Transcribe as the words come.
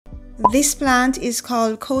This plant is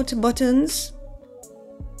called Coatbuttons,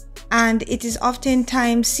 and it is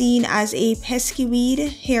oftentimes seen as a pesky weed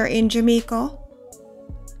here in Jamaica.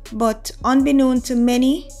 But unbeknown to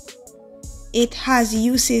many, it has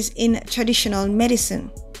uses in traditional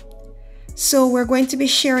medicine. So we're going to be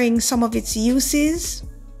sharing some of its uses,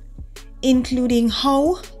 including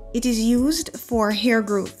how it is used for hair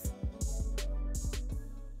growth.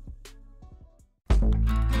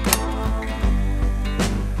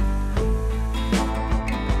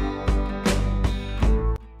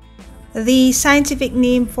 The scientific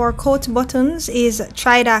name for Coatbuttons is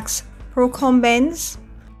Tridax Procumbens,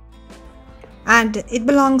 and it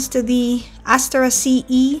belongs to the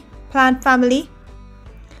Asteraceae plant family.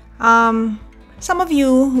 Some of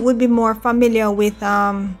you would be more familiar with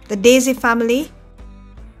the daisy family,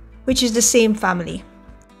 which is the same family,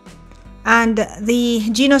 and the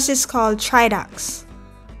genus is called Tridax.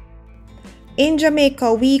 In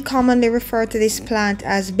Jamaica, we commonly refer to this plant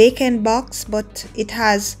as bacon box, but it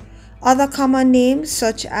has other common names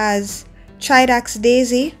such as Tridax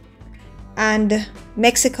daisy and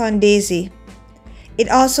Mexican daisy. It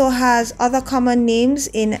also has other common names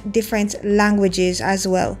in different languages as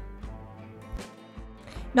well.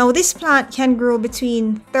 Now, this plant can grow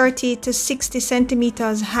between 30 to 60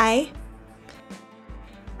 centimeters high,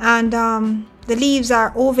 and the leaves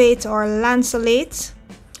are ovate or lanceolate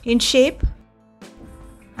in shape,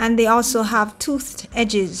 and they also have toothed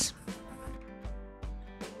edges.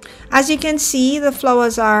 As you can see, the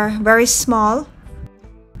flowers are very small,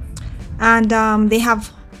 and they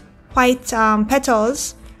have white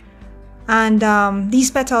petals, and these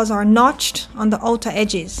petals are notched on the outer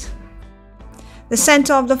edges. The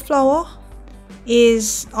center of the flower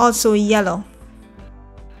is also yellow.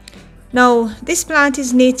 Now, this plant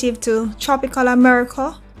is native to tropical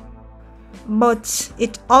America, but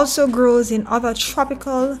it also grows in other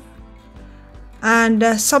tropical and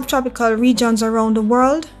subtropical regions around the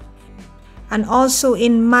world, and also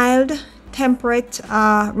in mild, temperate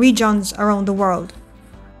regions around the world.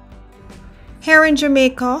 Here in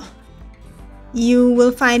Jamaica, you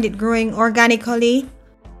will find it growing organically,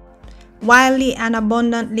 wildly and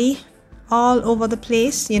abundantly, all over the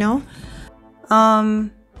place, You'll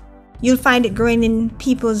find it growing in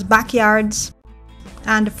people's backyards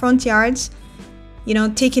and front yards,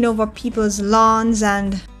 taking over people's lawns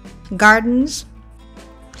and gardens.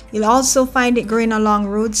 You'll also find it growing along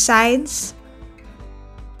roadsides,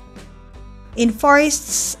 in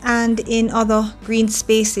forests, and in other green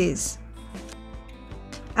spaces.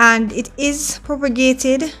 And it is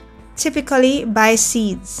propagated typically by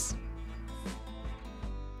seeds.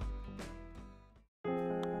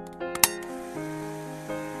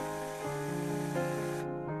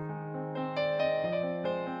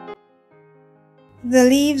 The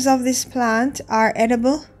leaves of this plant are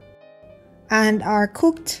edible and are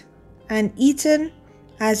cooked and eaten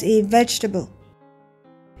as a vegetable.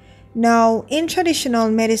 Now, in traditional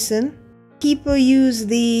medicine, people use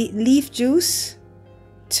the leaf juice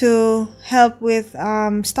to help with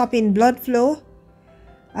stopping blood flow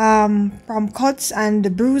from cuts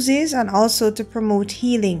and bruises, and also to promote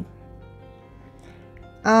healing.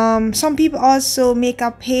 Some people also make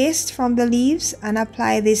a paste from the leaves and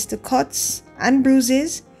apply this to cuts and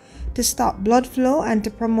bruises to stop blood flow and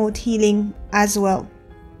to promote healing as well.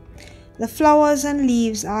 The flowers and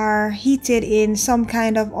leaves are heated in some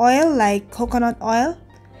kind of oil like coconut oil.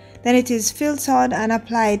 Then it is filtered and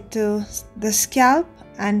applied to the scalp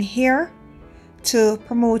and hair to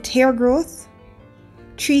promote hair growth,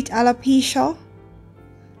 treat alopecia,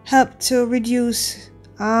 help to reduce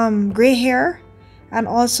gray hair, and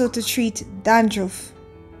also to treat dandruff.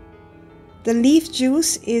 The leaf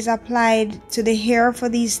juice is applied to the hair for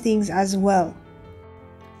these things as well.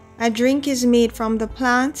 A drink is made from the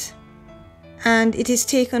plant, and it is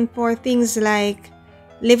taken for things like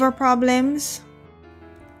liver problems,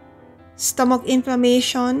 stomach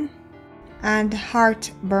inflammation, and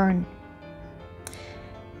heartburn.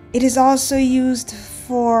 It is also used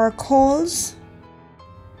for colds,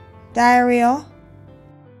 diarrhea,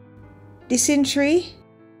 dysentery,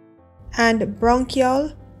 and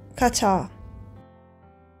bronchial catarrh.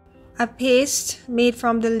 A paste made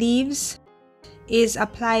from the leaves is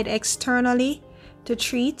applied externally to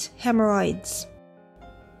treat hemorrhoids.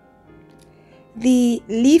 The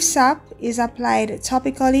leaf sap is applied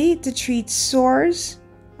topically to treat sores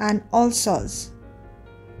and ulcers.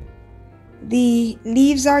 The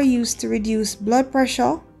leaves are used to reduce blood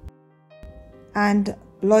pressure and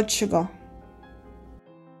blood sugar.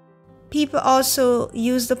 People also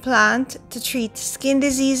use the plant to treat skin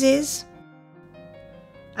diseases,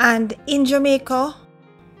 and in Jamaica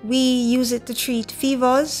we use it to treat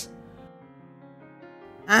fevers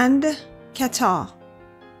and catarrh.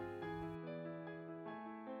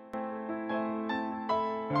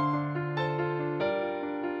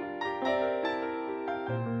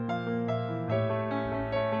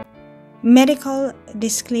 Medical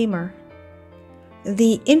disclaimer.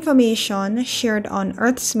 The information shared on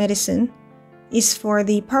Earth's Medicine is for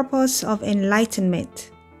the purpose of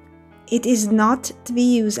enlightenment. It is not to be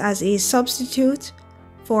used as a substitute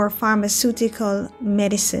for pharmaceutical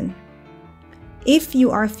medicine. If you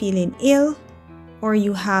are feeling ill or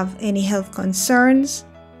you have any health concerns,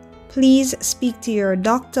 please speak to your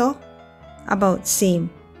doctor about same.